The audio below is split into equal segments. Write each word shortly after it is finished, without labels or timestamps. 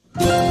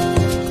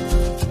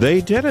They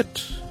did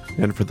it.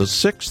 And for the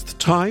 6th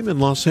time in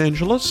Los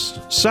Angeles,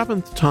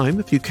 7th time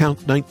if you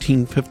count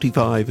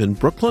 1955 in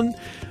Brooklyn,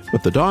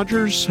 but the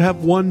Dodgers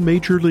have won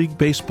Major League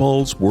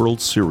Baseball's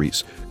World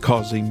Series,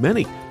 causing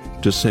many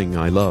to sing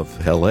I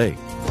Love L.A.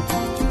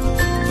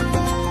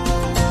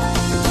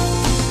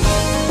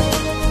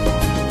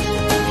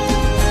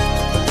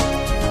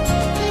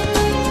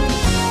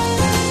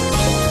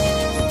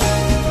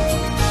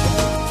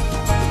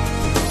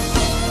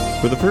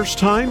 For the first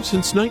time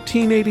since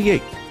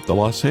 1988, the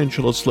Los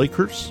Angeles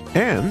Lakers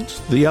and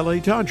the LA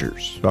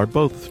Dodgers are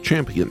both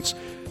champions.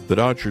 The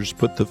Dodgers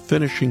put the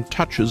finishing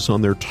touches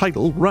on their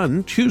title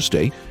run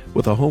Tuesday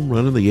with a home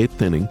run in the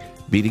 8th inning,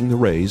 beating the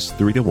Rays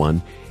 3-1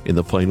 in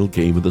the final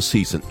game of the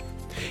season.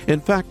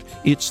 In fact,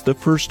 it's the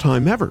first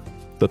time ever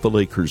that the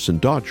Lakers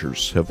and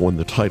Dodgers have won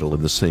the title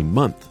in the same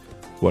month.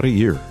 What a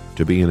year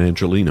to be an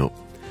Angelino.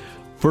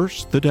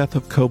 First, the death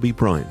of Kobe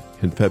Bryant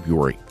in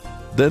February,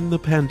 then the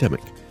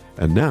pandemic,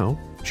 and now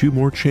 2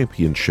 more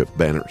championship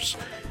banners.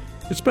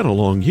 It's been a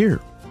long year,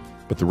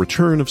 but the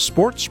return of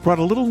sports brought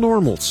a little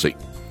normalcy.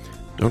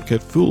 Don't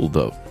get fooled,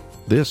 though.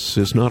 This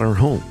is not our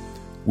home.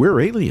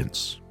 We're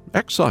aliens,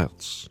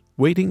 exiles,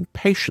 waiting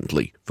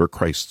patiently for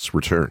Christ's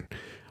return.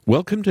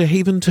 Welcome to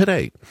Haven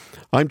Today.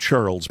 I'm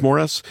Charles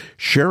Morris,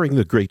 sharing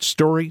the great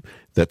story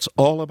that's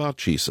all about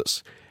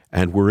Jesus.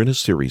 And we're in a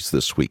series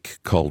this week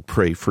called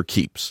Pray for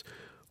Keeps.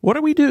 What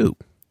do we do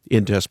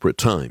in desperate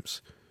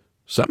times?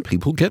 Some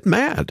people get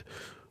mad.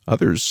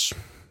 Others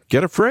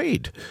get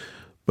afraid.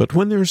 But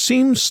when there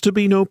seems to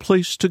be no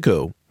place to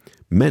go,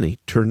 many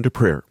turn to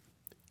prayer,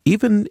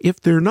 even if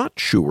they're not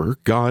sure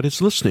God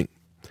is listening.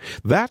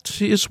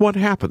 That is what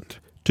happened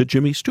to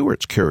Jimmy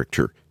Stewart's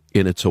character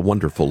in It's a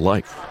Wonderful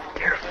Life.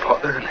 Dear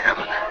Father in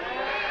heaven,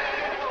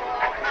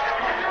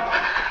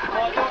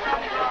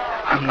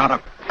 I'm not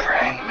a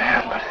praying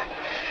man, but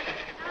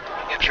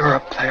if you're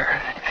up there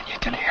and you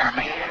can hear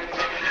me,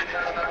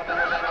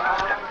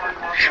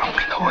 show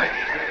me the way.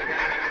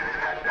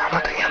 I'm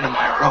at the end of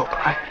my rope,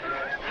 right?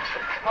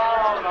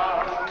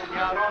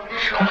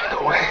 Show me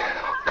the way,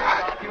 oh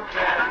God.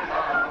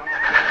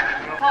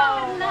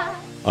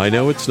 I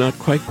know it's not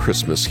quite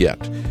Christmas yet,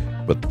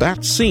 but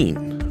that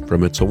scene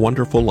from It's a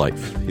Wonderful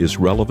Life is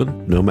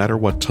relevant no matter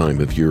what time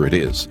of year it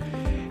is.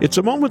 It's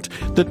a moment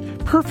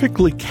that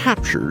perfectly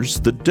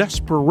captures the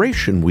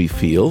desperation we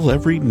feel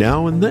every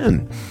now and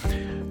then.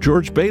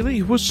 George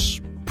Bailey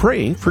was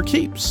praying for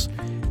keeps.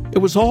 It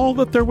was all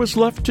that there was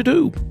left to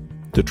do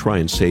to try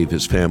and save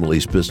his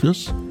family's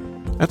business.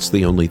 That's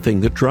the only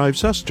thing that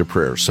drives us to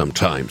prayer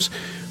sometimes.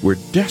 We're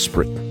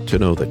desperate to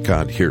know that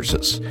God hears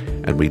us,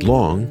 and we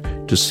long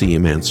to see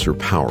Him answer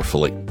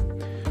powerfully.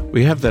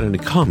 We have that in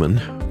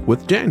common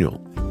with Daniel.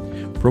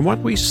 From what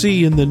we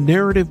see in the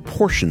narrative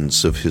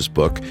portions of his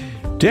book,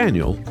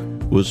 Daniel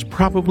was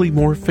probably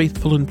more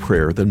faithful in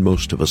prayer than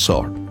most of us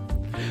are.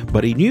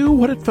 But he knew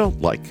what it felt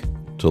like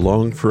to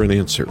long for an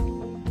answer.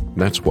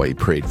 That's why he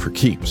prayed for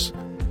keeps.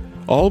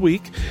 All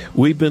week,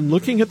 we've been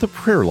looking at the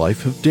prayer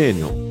life of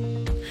Daniel.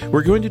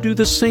 We're going to do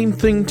the same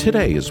thing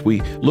today as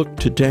we look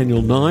to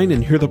Daniel 9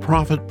 and hear the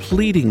prophet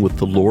pleading with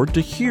the Lord to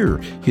hear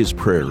his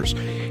prayers.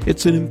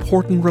 It's an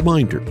important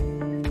reminder,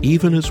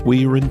 even as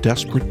we are in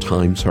desperate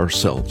times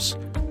ourselves.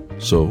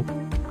 So,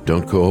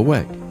 don't go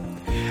away.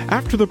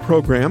 After the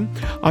program,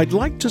 I'd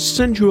like to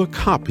send you a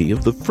copy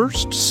of the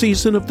first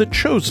season of The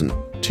Chosen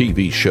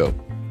TV show.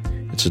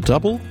 It's a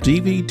double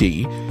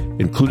DVD,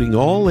 including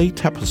all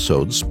 8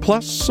 episodes,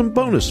 plus some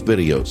bonus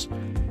videos.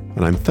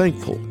 And I'm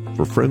thankful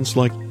for friends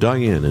like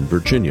Diane in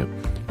Virginia,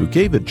 who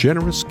gave a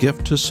generous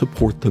gift to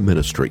support the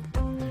ministry.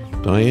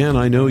 Diane,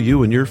 I know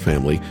you and your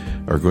family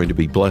are going to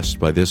be blessed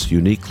by this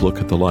unique look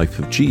at the life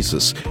of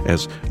Jesus,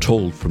 as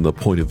told from the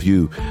point of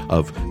view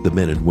of the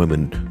men and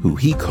women who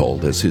he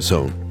called as his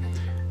own.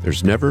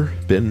 There's never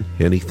been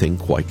anything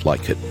quite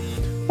like it.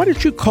 Why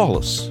don't you call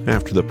us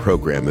after the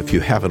program if you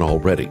haven't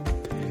already?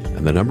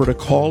 And the number to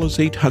call is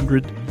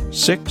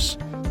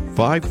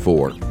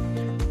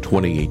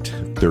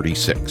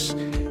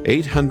 800-654-2836.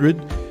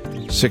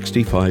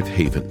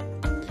 800-65-HAVEN.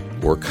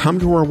 Or come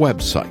to our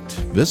website.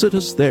 Visit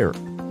us there.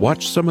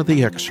 Watch some of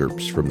the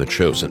excerpts from The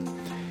Chosen.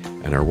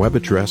 And our web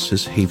address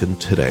is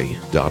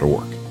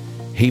haventoday.org.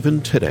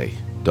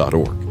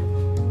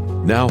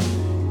 haventoday.org. Now,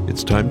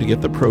 it's time to get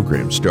the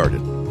program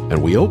started.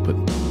 And we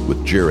open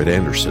with Jared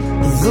Anderson.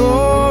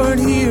 Lord,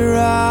 hear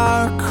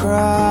our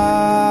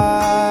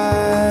cry.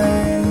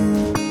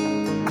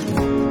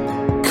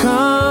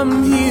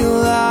 Come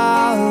heal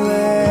our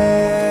land.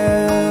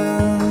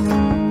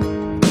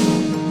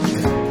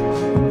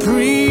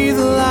 Breathe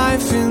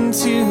life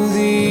into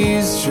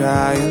these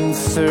dry and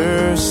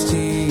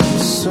thirsty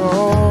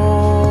souls.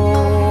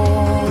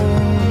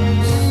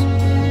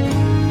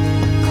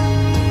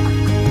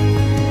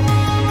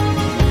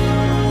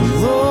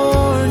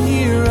 Lord,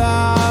 hear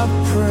our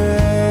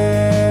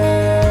prayer.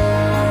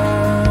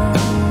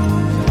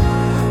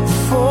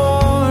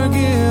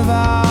 Forgive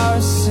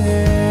our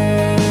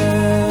sins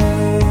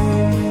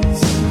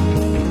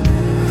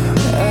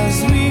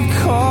as we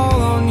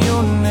call on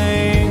your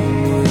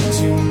name. Would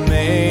you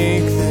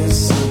make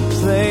this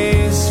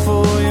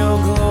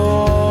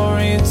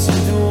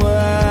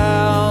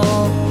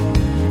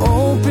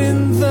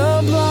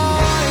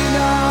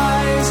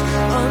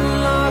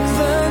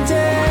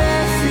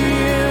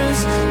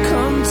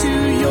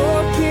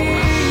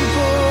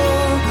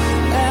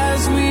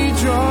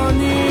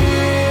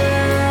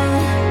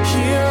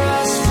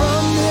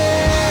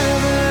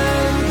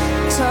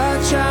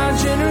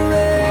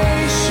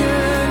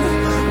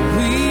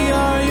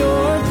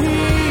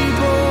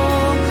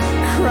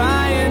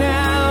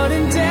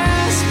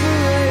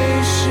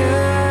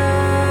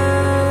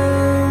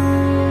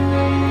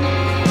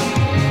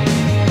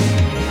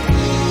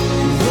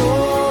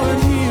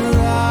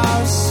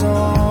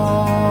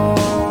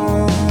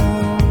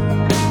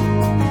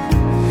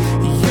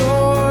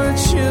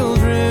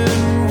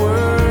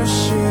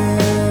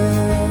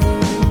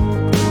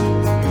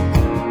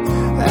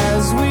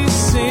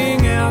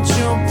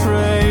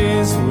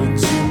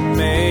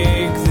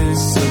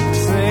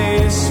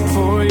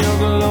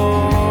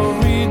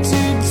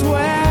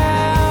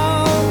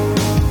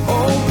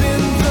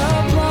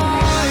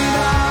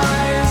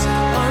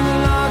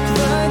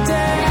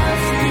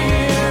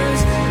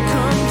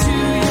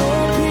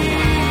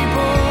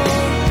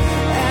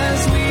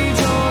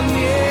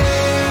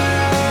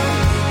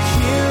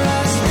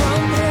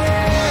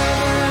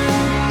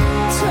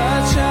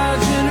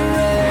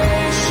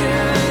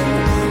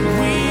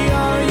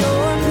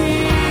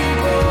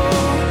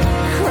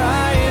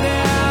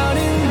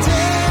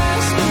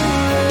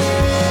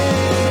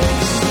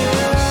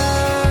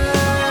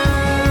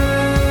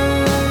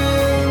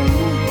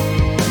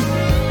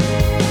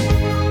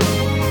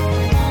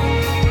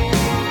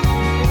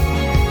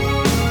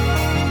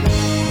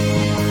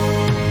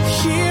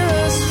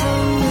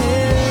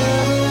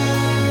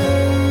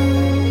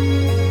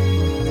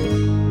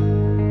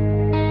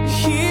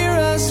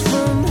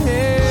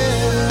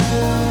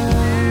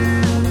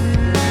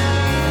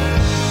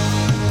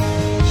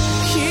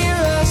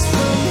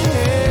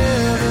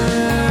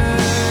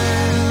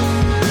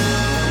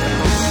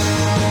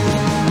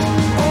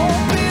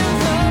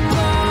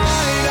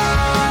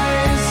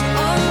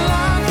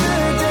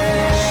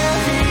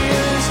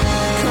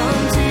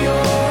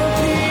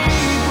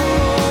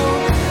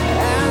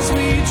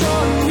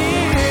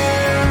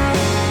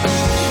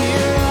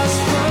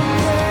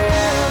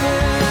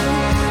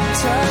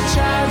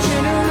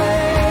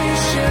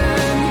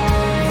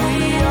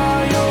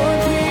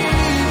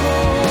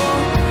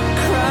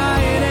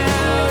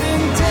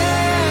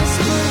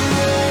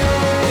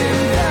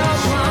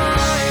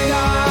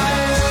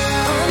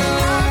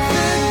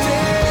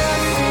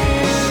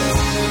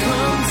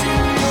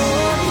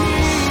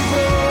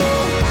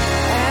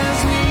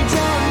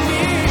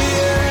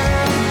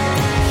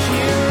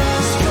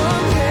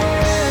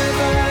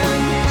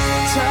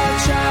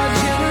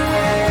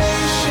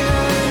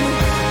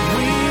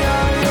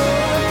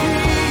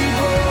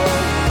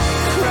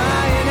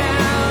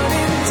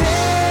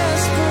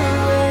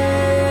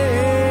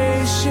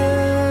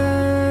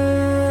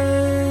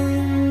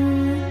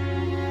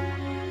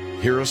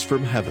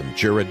from heaven.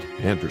 Jared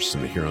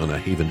Anderson here on A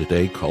Haven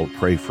Today called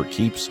Pray for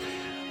Keeps.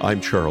 I'm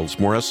Charles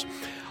Morris.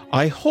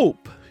 I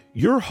hope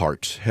your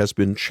heart has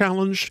been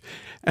challenged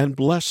and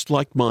blessed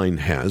like mine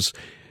has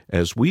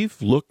as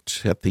we've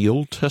looked at the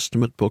Old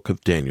Testament book of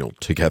Daniel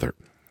together.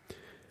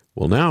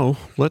 Well, now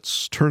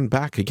let's turn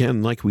back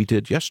again like we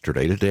did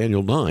yesterday to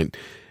Daniel 9,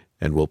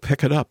 and we'll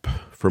pick it up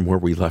from where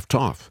we left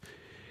off.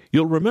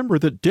 You'll remember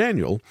that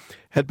Daniel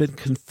had been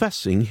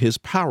confessing his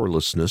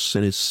powerlessness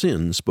and his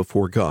sins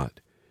before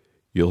God.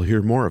 You'll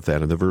hear more of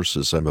that in the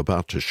verses I'm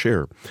about to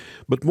share.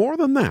 But more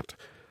than that,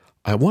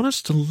 I want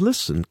us to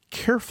listen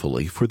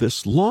carefully for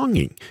this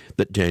longing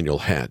that Daniel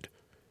had.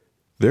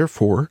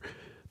 Therefore,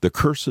 the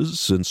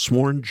curses and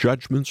sworn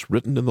judgments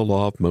written in the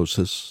law of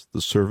Moses,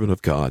 the servant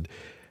of God,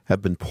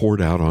 have been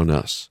poured out on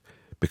us,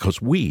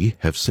 because we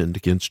have sinned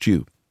against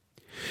you.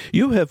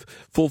 You have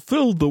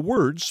fulfilled the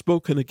words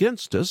spoken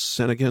against us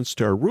and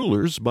against our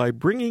rulers by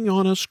bringing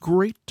on us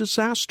great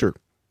disaster.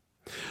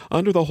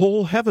 Under the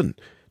whole heaven,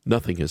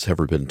 nothing has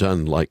ever been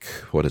done like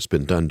what has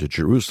been done to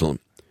Jerusalem.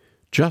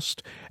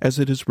 Just as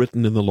it is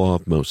written in the law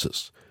of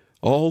Moses,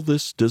 all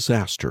this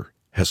disaster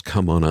has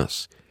come on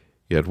us.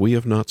 Yet we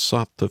have not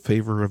sought the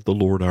favor of the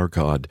Lord our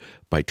God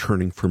by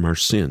turning from our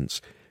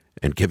sins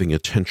and giving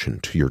attention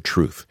to your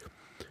truth.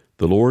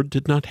 The Lord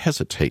did not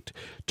hesitate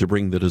to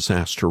bring the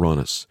disaster on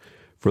us,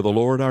 for the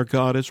Lord our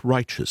God is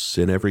righteous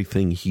in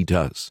everything he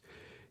does.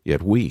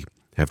 Yet we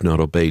have not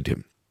obeyed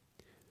him.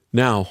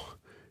 Now,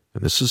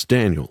 and this is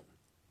Daniel,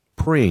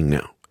 praying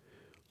now,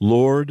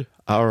 Lord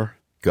our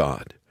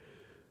God,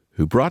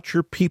 who brought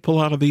your people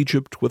out of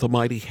Egypt with a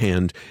mighty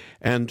hand,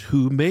 and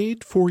who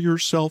made for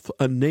yourself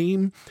a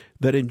name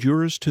that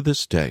endures to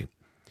this day,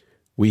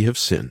 we have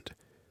sinned,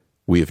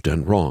 we have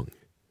done wrong.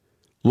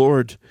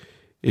 Lord,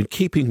 in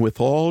keeping with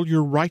all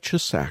your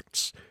righteous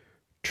acts,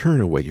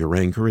 turn away your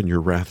anger and your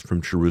wrath from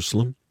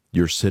Jerusalem,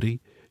 your city,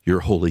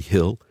 your holy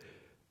hill.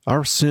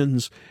 Our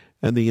sins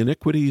and the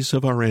iniquities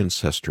of our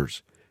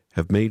ancestors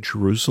have made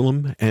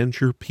Jerusalem and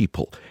your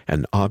people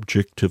an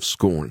object of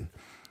scorn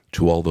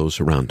to all those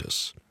around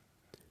us.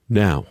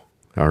 Now,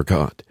 our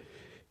God,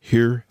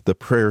 hear the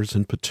prayers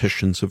and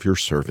petitions of your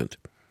servant.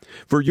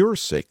 For your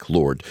sake,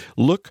 Lord,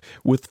 look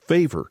with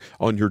favor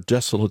on your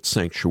desolate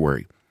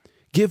sanctuary.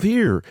 Give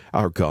ear,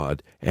 our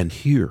God, and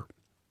hear.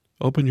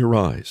 Open your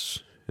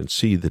eyes and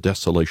see the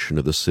desolation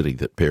of the city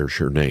that bears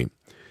your name.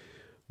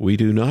 We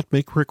do not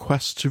make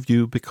requests of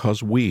you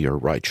because we are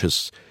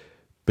righteous,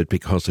 but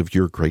because of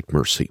your great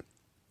mercy.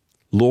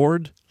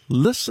 Lord,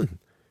 listen.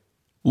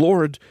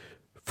 Lord,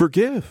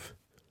 forgive.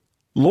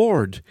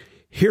 Lord,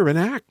 hear and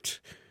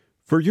act.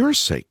 For your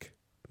sake,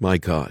 my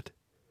God,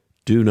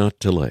 do not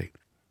delay,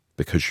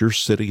 because your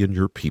city and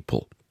your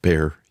people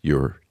bear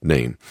your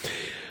name.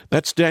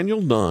 That's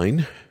Daniel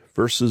 9,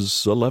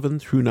 verses 11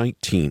 through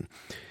 19.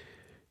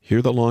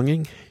 Hear the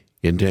longing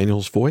in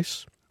Daniel's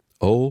voice?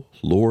 Oh,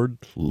 Lord,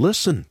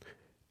 listen!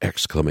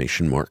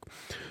 Exclamation mark.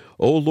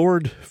 Oh,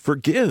 Lord,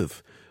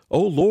 forgive!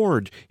 Oh,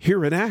 Lord,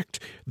 hear and act!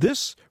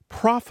 This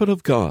prophet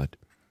of God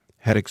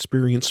had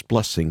experienced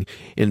blessing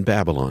in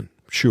Babylon,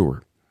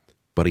 sure,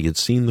 but he had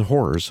seen the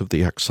horrors of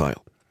the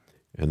exile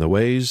and the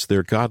ways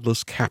their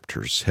godless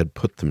captors had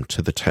put them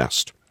to the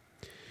test.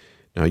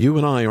 Now, you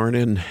and I aren't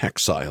in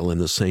exile in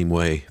the same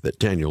way that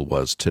Daniel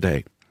was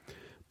today,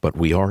 but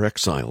we are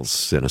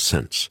exiles in a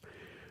sense.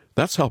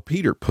 That's how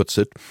Peter puts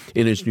it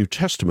in his New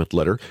Testament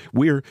letter.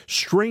 We're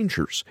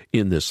strangers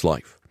in this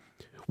life.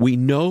 We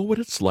know what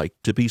it's like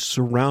to be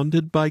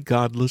surrounded by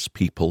godless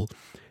people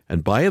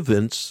and by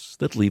events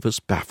that leave us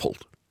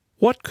baffled.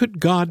 What could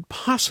God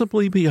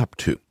possibly be up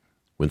to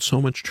when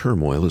so much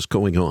turmoil is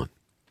going on?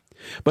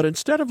 But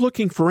instead of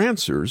looking for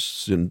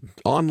answers in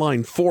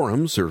online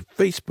forums or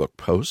Facebook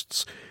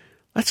posts,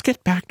 let's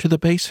get back to the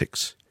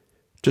basics,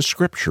 to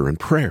Scripture and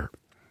prayer.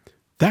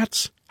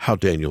 That's how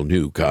Daniel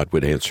knew God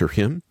would answer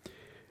him,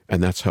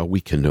 and that's how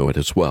we can know it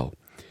as well.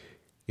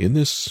 In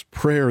this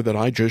prayer that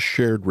I just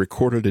shared,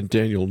 recorded in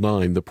Daniel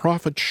 9, the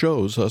prophet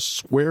shows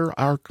us where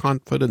our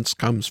confidence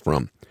comes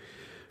from.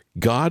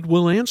 God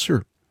will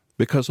answer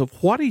because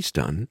of what he's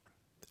done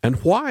and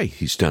why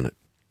he's done it.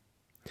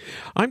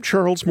 I'm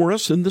Charles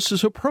Morris, and this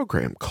is a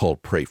program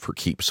called Pray for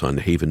Keeps on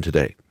Haven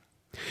Today.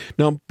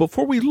 Now,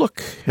 before we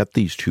look at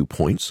these 2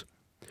 points,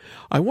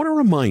 I want to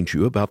remind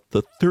you about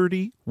the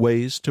 30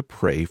 ways to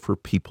pray for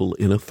people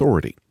in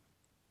authority.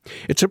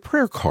 It's a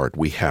prayer card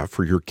we have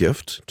for your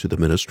gift to the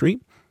ministry,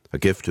 a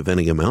gift of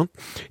any amount.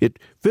 It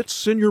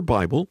fits in your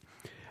Bible,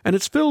 and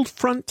it's filled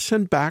front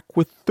and back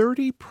with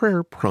 30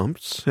 prayer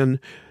prompts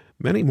and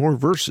many more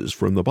verses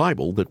from the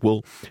Bible that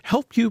will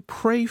help you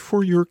pray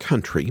for your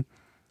country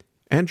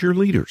and your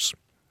leaders.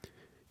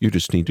 You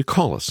just need to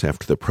call us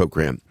after the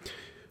program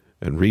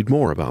and read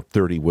more about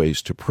 30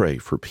 ways to pray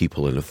for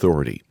people in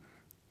authority.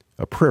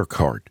 A prayer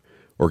card,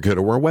 or go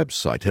to our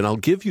website, and I'll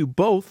give you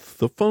both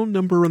the phone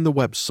number and the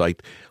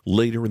website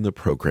later in the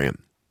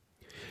program.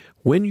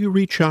 When you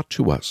reach out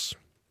to us,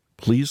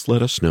 please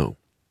let us know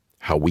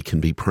how we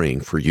can be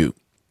praying for you.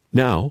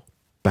 Now,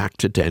 back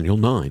to Daniel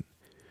 9.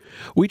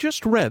 We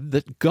just read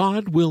that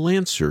God will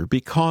answer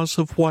because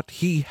of what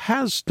he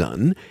has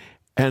done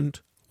and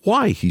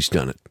why he's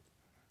done it.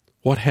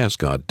 What has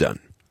God done?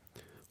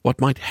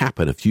 What might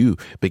happen if you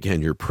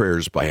began your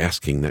prayers by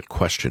asking that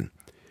question?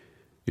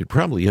 You'd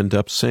probably end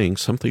up saying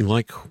something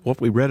like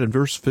what we read in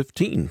verse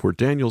 15, where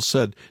Daniel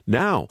said,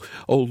 "Now,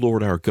 O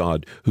Lord our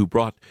God, who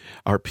brought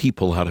our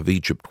people out of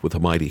Egypt with a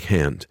mighty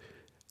hand."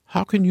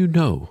 How can you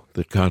know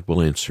that God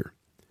will answer?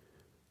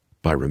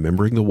 By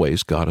remembering the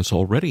ways God has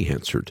already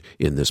answered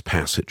in this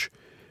passage.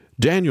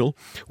 Daniel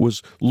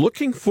was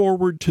looking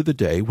forward to the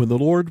day when the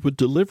Lord would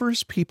deliver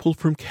his people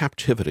from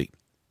captivity.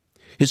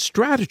 His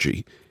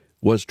strategy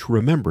was to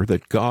remember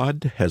that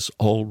God has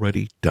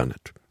already done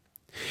it.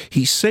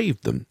 He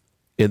saved them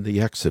in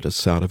the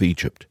exodus out of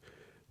Egypt.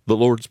 The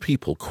Lord's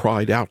people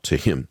cried out to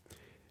him,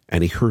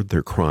 and he heard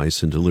their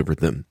cries and delivered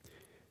them.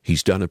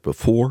 He's done it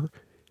before,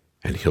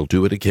 and he'll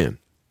do it again.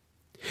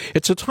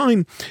 It's a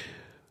time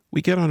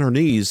we get on our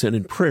knees and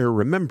in prayer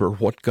remember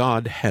what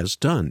God has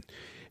done.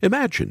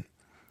 Imagine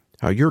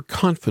how your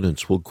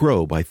confidence will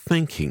grow by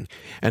thanking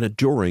and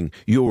adoring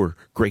your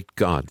great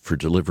God for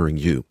delivering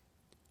you.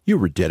 You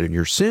were dead in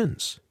your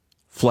sins,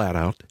 flat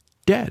out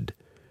dead.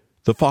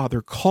 The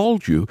Father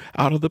called you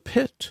out of the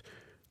pit.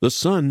 The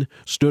Son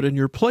stood in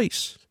your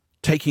place,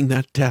 taking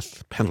that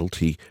death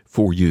penalty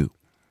for you.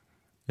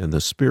 And the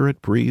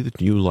Spirit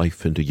breathed new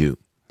life into you.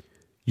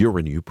 You're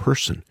a new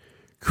person,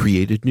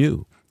 created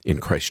new in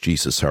Christ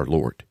Jesus our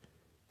Lord.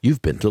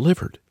 You've been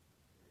delivered.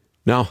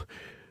 Now,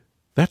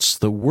 that's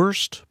the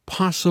worst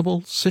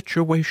possible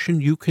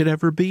situation you could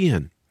ever be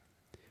in.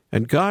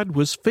 And God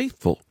was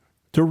faithful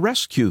to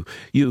rescue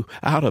you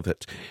out of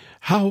it.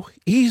 How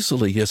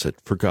easily is it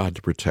for God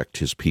to protect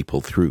his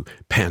people through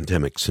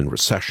pandemics and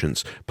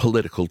recessions,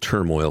 political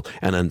turmoil,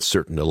 and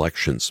uncertain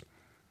elections?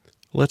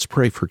 Let's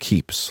pray for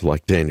keeps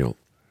like Daniel.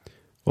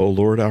 O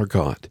Lord our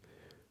God,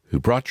 who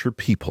brought your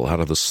people out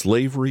of the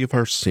slavery of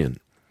our sin,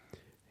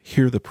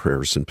 hear the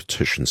prayers and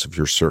petitions of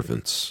your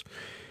servants.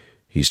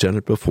 He's done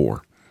it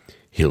before.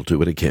 He'll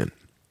do it again.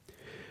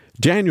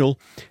 Daniel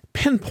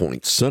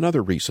pinpoints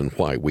another reason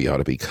why we ought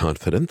to be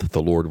confident that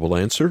the Lord will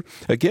answer.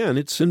 Again,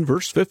 it's in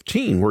verse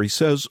 15 where he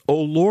says, O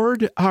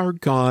Lord our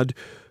God,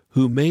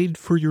 who made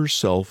for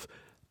yourself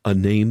a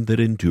name that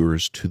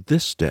endures to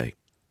this day.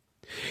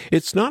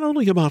 It's not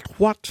only about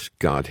what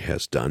God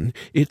has done,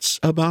 it's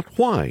about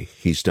why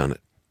he's done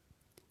it.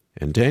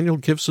 And Daniel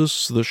gives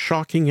us the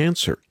shocking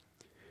answer.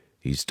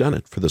 He's done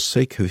it for the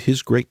sake of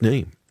his great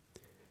name.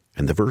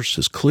 And the verse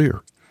is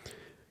clear.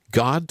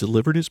 God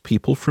delivered his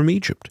people from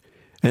Egypt,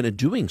 and in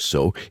doing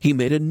so, he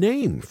made a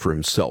name for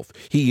himself.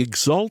 He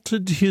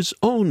exalted his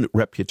own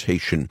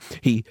reputation.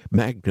 He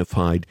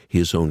magnified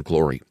his own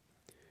glory.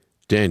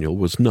 Daniel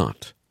was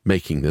not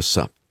making this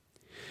up.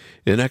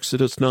 In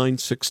Exodus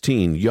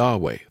 9:16,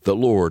 Yahweh, the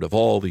Lord of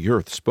all the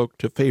earth, spoke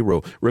to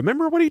Pharaoh.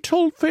 Remember what he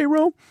told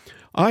Pharaoh?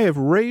 I have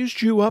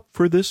raised you up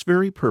for this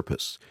very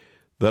purpose,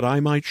 that I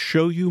might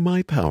show you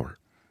my power,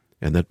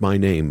 and that my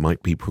name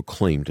might be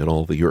proclaimed in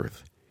all the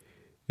earth.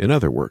 In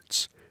other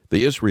words,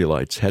 the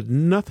Israelites had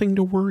nothing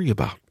to worry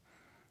about.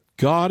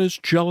 God is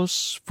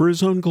jealous for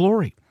his own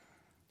glory.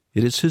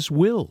 It is his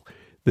will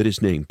that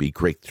his name be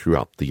great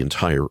throughout the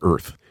entire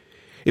earth.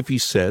 If he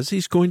says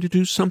he's going to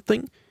do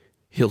something,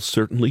 he'll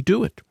certainly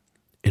do it.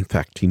 In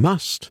fact, he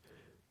must.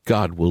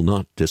 God will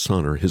not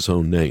dishonor his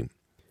own name.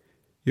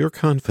 Your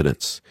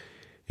confidence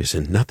is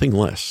in nothing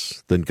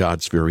less than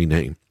God's very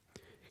name.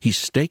 He's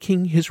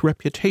staking his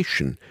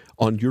reputation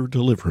on your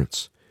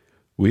deliverance.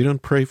 We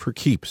don't pray for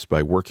keeps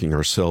by working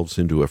ourselves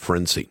into a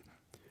frenzy.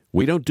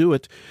 We don't do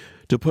it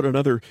to put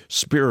another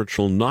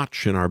spiritual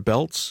notch in our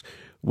belts.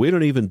 We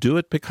don't even do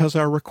it because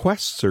our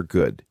requests are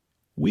good.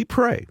 We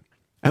pray,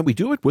 and we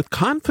do it with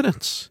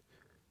confidence,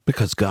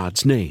 because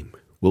God's name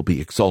will be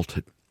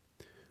exalted.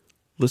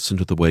 Listen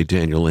to the way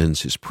Daniel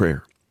ends his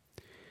prayer.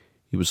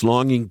 He was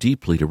longing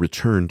deeply to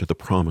return to the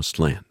promised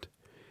land,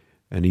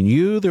 and he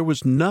knew there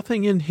was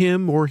nothing in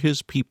him or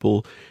his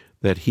people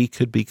that he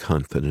could be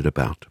confident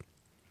about.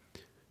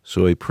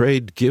 So he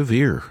prayed, give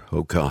ear,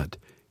 O God,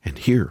 and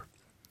hear.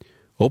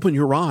 Open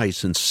your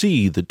eyes and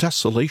see the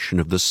desolation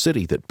of the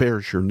city that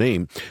bears your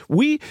name.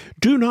 We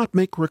do not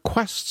make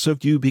requests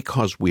of you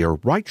because we are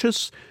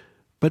righteous,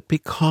 but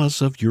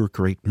because of your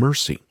great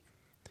mercy.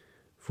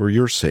 For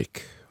your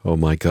sake, O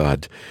my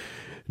God,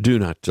 do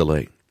not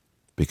delay,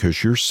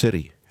 because your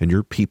city and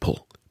your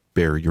people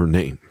bear your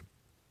name.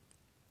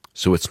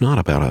 So it's not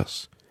about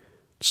us.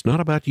 It's not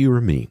about you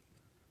or me.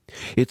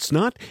 It's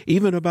not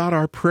even about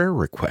our prayer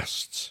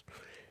requests.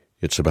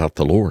 It's about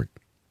the Lord,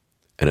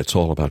 and it's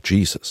all about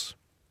Jesus.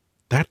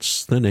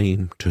 That's the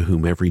name to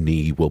whom every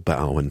knee will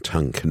bow and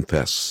tongue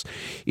confess.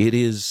 It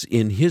is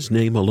in his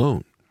name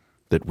alone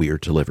that we are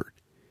delivered,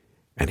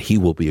 and he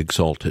will be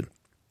exalted.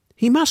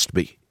 He must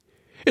be.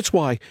 It's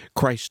why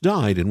Christ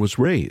died and was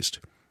raised.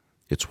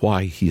 It's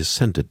why he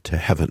ascended to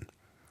heaven.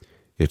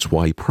 It's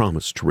why he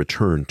promised to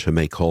return to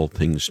make all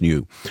things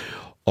new,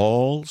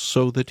 all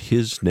so that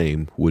his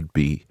name would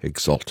be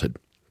exalted.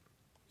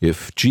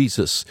 If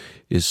Jesus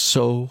is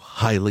so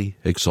highly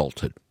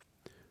exalted,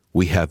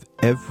 we have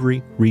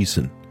every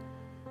reason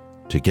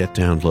to get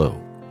down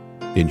low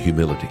in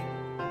humility.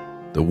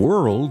 The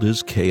world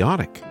is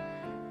chaotic.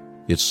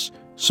 It's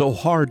so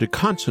hard to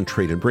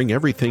concentrate and bring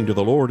everything to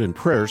the Lord in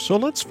prayer, so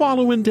let's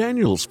follow in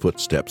Daniel's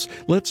footsteps.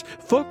 Let's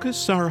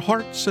focus our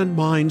hearts and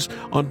minds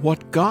on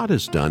what God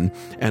has done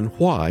and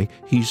why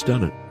He's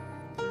done it.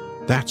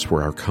 That's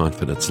where our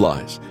confidence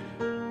lies.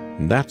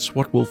 And that's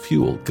what will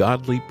fuel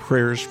godly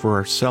prayers for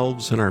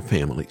ourselves and our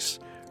families,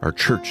 our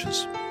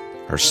churches,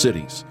 our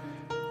cities,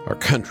 our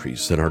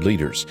countries, and our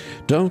leaders.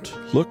 Don't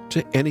look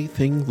to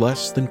anything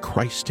less than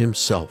Christ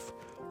Himself.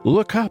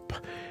 Look up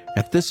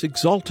at this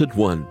exalted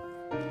one,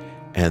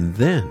 and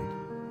then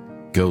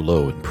go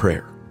low in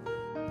prayer.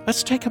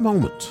 Let's take a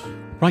moment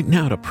right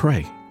now to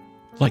pray,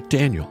 like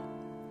Daniel.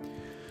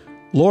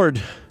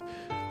 Lord,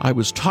 I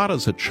was taught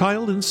as a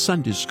child in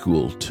Sunday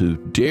school to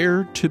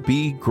dare to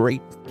be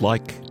great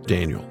like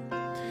Daniel.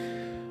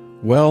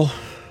 Well,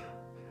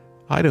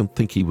 I don't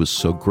think he was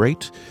so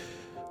great,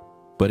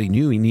 but he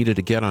knew he needed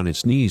to get on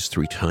his knees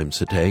 3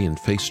 times a day and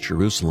face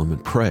Jerusalem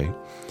and pray,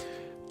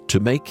 to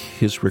make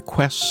his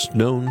requests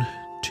known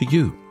to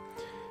you,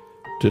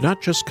 to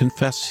not just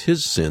confess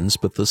his sins,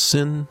 but the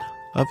sin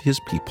of his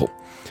people,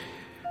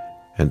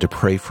 and to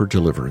pray for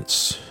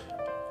deliverance,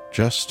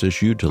 just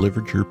as you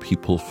delivered your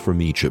people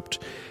from Egypt,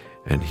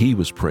 and he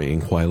was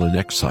praying while in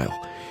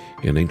exile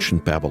in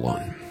ancient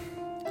Babylon.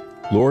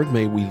 Lord,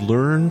 may we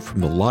learn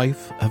from the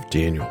life of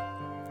Daniel.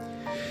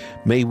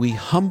 May we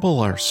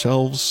humble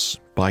ourselves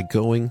by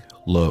going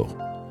low,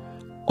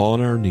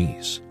 on our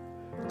knees,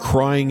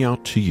 crying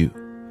out to you,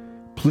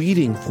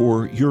 pleading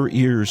for your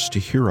ears to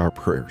hear our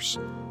prayers,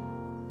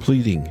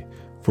 pleading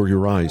for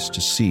your eyes to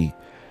see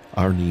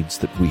our needs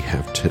that we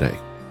have today,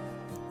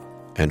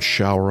 and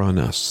shower on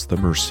us the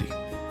mercy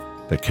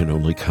that can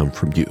only come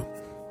from you.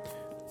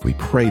 We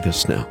pray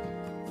this now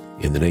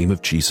in the name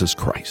of Jesus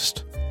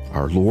Christ,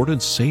 our Lord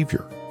and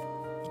Savior.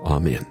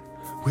 Amen.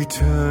 We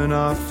turn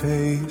our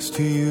face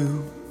to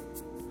you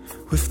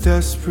with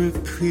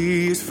desperate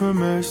pleas for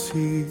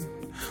mercy,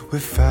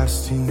 with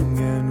fasting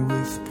and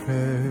with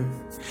prayer,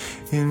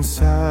 in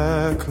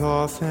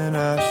sackcloth and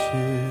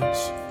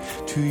ashes.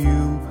 To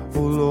you,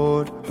 O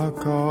Lord our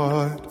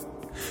God,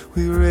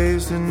 we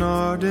raise an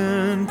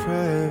ardent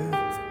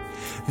prayer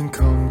and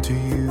come to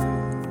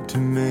you to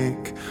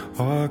make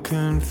our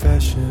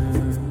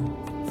confession.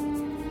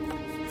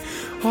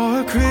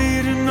 Our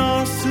great and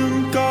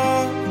awesome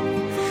God,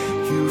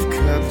 you've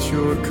kept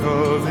your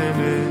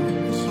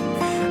covenant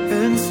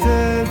and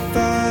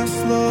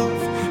steadfast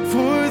love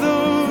for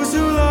those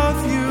who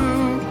love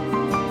you,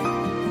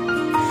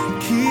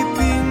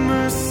 keeping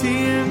mercy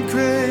and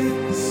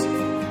grace,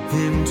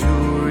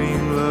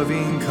 enduring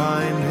loving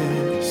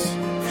kindness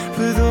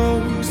for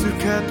those who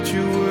kept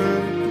your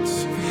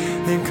words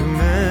and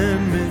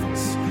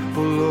commandments,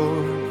 O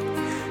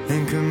Lord,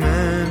 and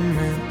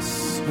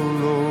commandments, O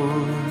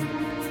Lord.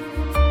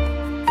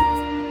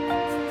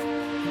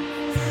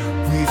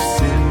 We've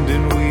sinned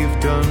and we've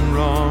done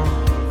wrong,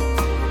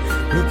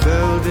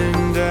 rebelled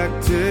and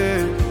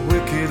acted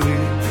wickedly,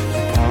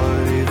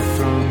 departed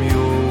from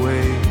your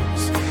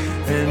ways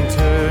and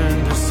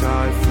turned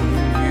aside from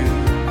you.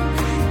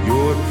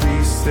 Your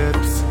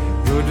precepts,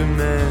 your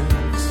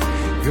demands,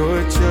 your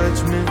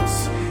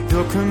judgments,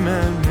 your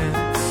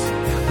commandments,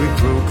 we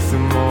broke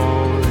them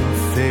all and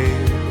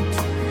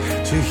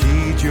failed to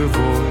heed your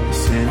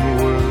voice and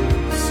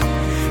words.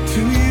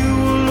 To you,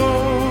 O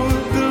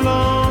Lord,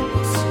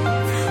 belongs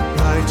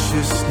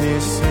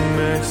righteousness and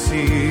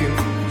mercy.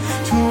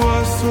 To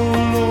us, O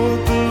Lord,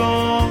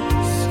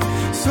 belongs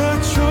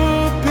such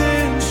hope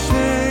and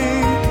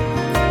shame.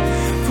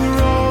 For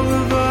all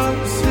of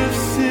us have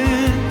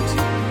sinned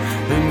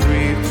and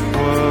reaped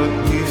what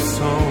we've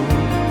sown.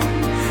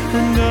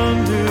 And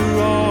under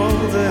all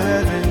the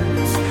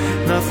heavens,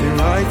 nothing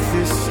like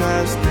this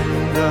has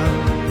been done.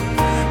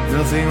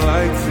 Nothing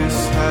like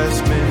this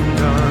has been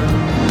done.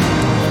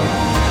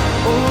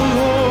 Oh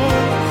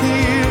Lord,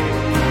 heal.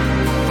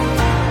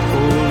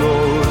 Oh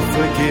Lord,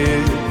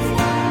 forgive.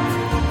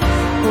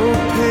 Oh,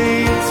 pay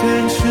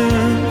attention,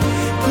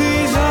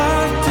 please, I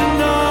do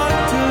not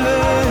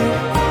delay,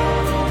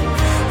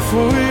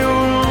 for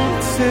your own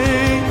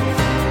sake.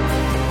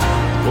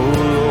 Oh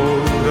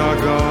Lord our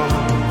God,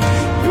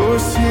 your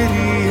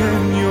city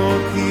and your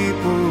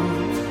people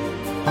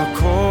are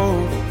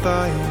called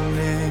by your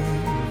name,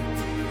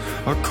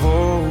 are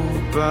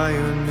called by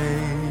your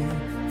name.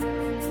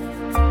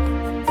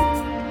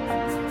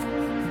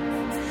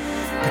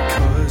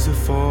 Because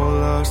of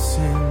all our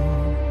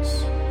sins,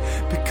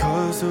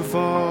 because of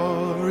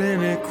our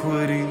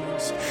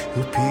iniquities,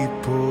 your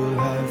people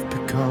have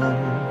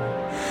become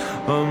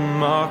a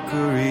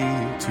mockery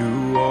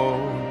to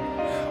all.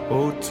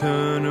 Oh,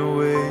 turn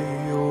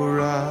away your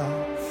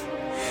wrath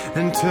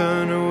and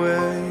turn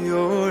away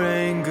your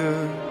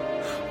anger,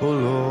 O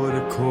Lord,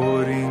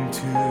 according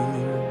to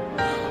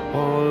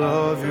all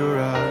of your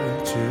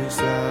righteous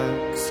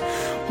acts.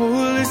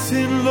 Oh,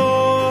 listen,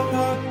 Lord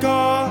our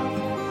God,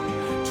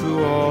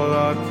 to all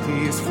our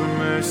pleas for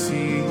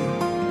mercy,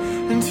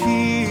 and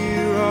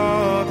hear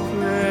our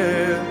prayer.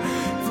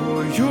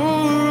 for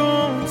your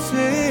own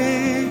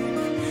sake.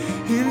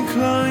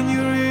 Incline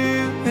your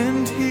ear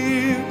and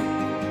hear.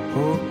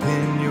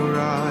 Open your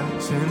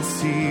eyes and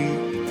see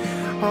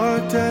our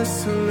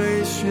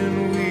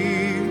desolation,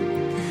 we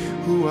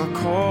who are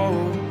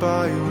called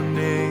by your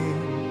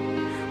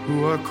name,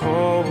 who are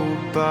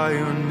called by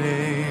your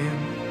name.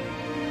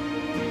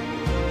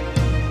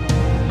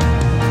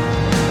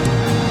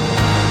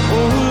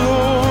 Oh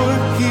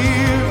Lord,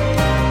 hear.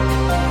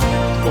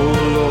 Oh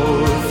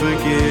Lord,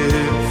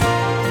 forgive.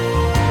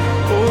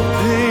 Oh,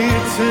 pay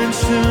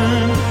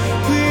attention.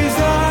 Please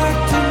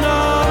act and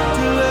not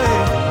delay.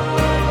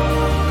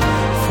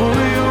 For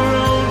your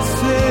own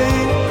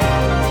sake,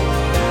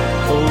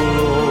 oh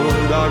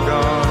Lord our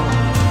God,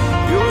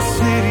 your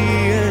city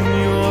and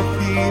your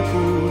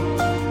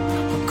people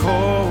are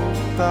called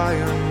by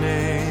your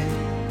name,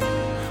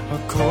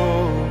 are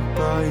called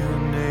by your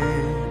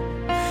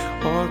name,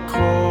 are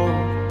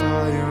called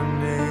by your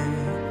name,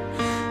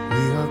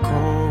 we are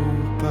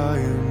called by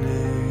your name.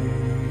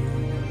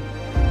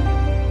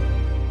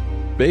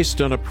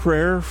 Based on a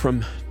prayer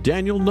from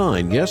Daniel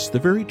 9, yes, the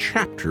very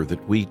chapter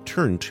that we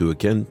turn to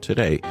again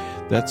today.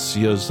 That's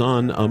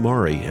Yazan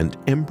Amari and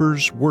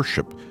Embers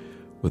Worship,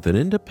 with an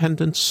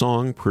independent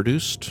song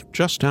produced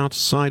just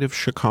outside of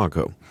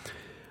Chicago.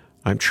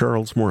 I'm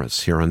Charles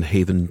Morris here on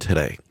Haven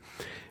Today,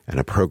 and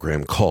a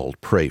program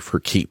called Pray for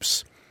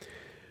Keeps.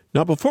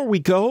 Now, before we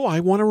go, I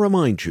want to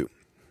remind you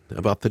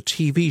about the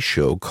TV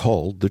show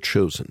called The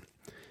Chosen.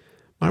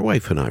 My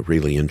wife and I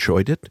really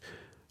enjoyed it.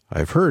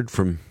 I've heard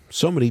from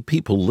so many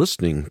people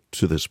listening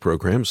to this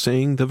program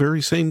saying the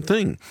very same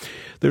thing.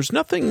 There's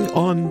nothing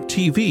on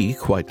TV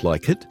quite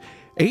like it.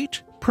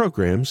 8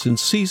 programs in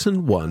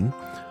Season 1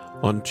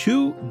 on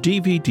 2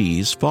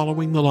 DVDs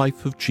following the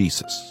life of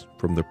Jesus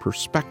from the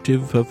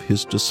perspective of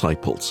his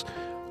disciples,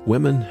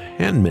 women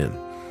and men,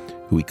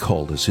 who he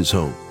called as his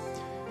own.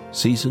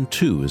 Season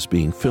 2 is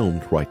being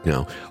filmed right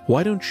now.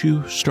 Why don't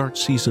you start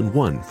Season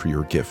 1 for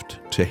your gift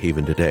to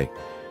Haven Today?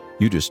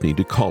 You just need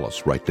to call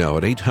us right now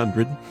at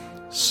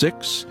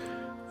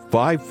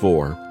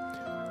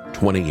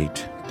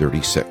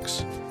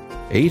 800-654-2836.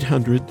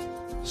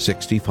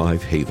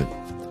 800-65-HAVEN.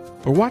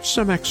 Or watch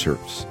some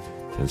excerpts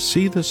and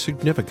see the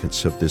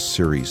significance of this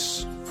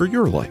series for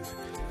your life.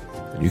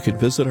 And you can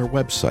visit our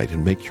website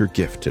and make your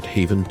gift at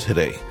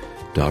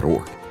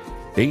haventoday.org.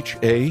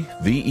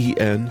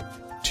 HAVENTODAY.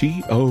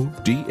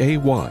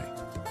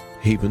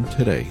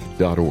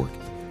 haventoday.org.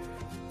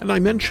 And I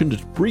mentioned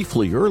it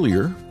briefly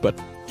earlier, but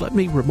let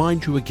me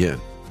remind you again.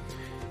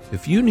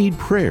 If you need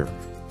prayer,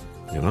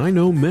 and I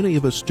know many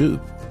of us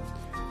do,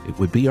 it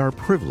would be our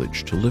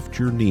privilege to lift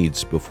your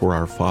needs before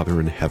our Father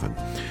in heaven.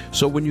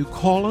 So when you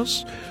call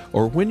us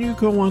or when you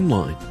go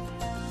online,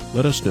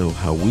 let us know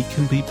how we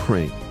can be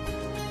praying.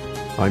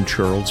 I'm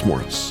Charles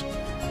Morris.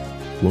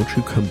 Won't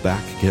you come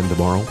back again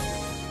tomorrow?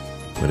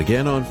 And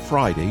again on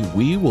Friday,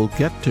 we will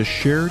get to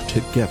share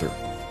together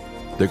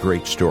the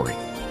great story.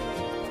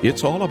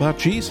 It's all about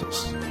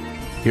Jesus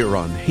here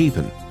on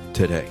Haven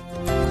Today.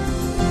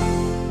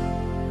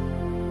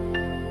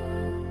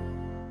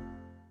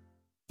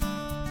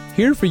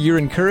 Here for your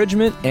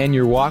encouragement and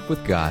your walk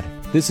with God.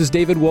 This is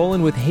David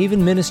Wolin with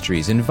Haven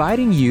Ministries,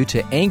 inviting you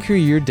to anchor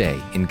your day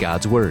in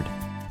God's Word.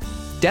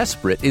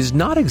 Desperate is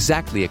not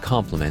exactly a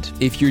compliment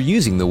if you're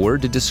using the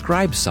word to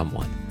describe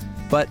someone.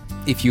 But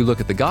if you look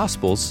at the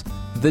Gospels,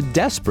 the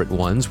desperate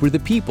ones were the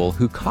people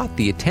who caught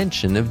the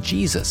attention of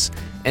Jesus,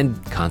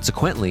 and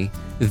consequently,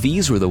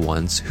 these were the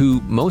ones who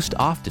most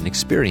often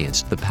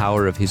experienced the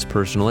power of his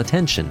personal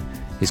attention,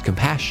 his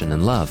compassion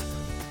and love.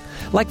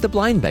 Like the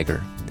blind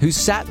beggar, who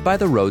sat by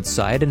the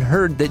roadside and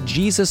heard that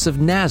Jesus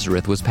of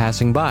Nazareth was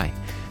passing by.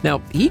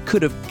 Now, he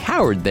could have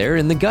cowered there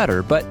in the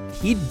gutter, but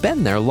he'd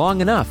been there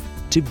long enough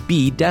to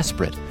be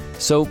desperate.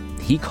 So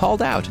he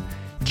called out,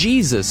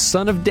 "Jesus,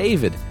 Son of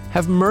David,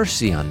 have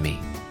mercy on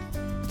me."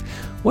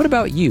 What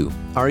about you?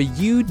 Are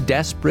you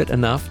desperate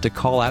enough to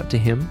call out to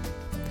him?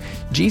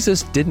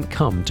 Jesus didn't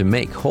come to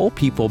make whole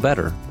people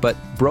better, but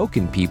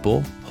broken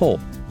people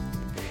whole.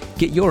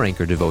 Get your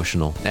Anchor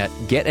devotional at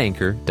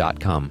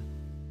getanchor.com.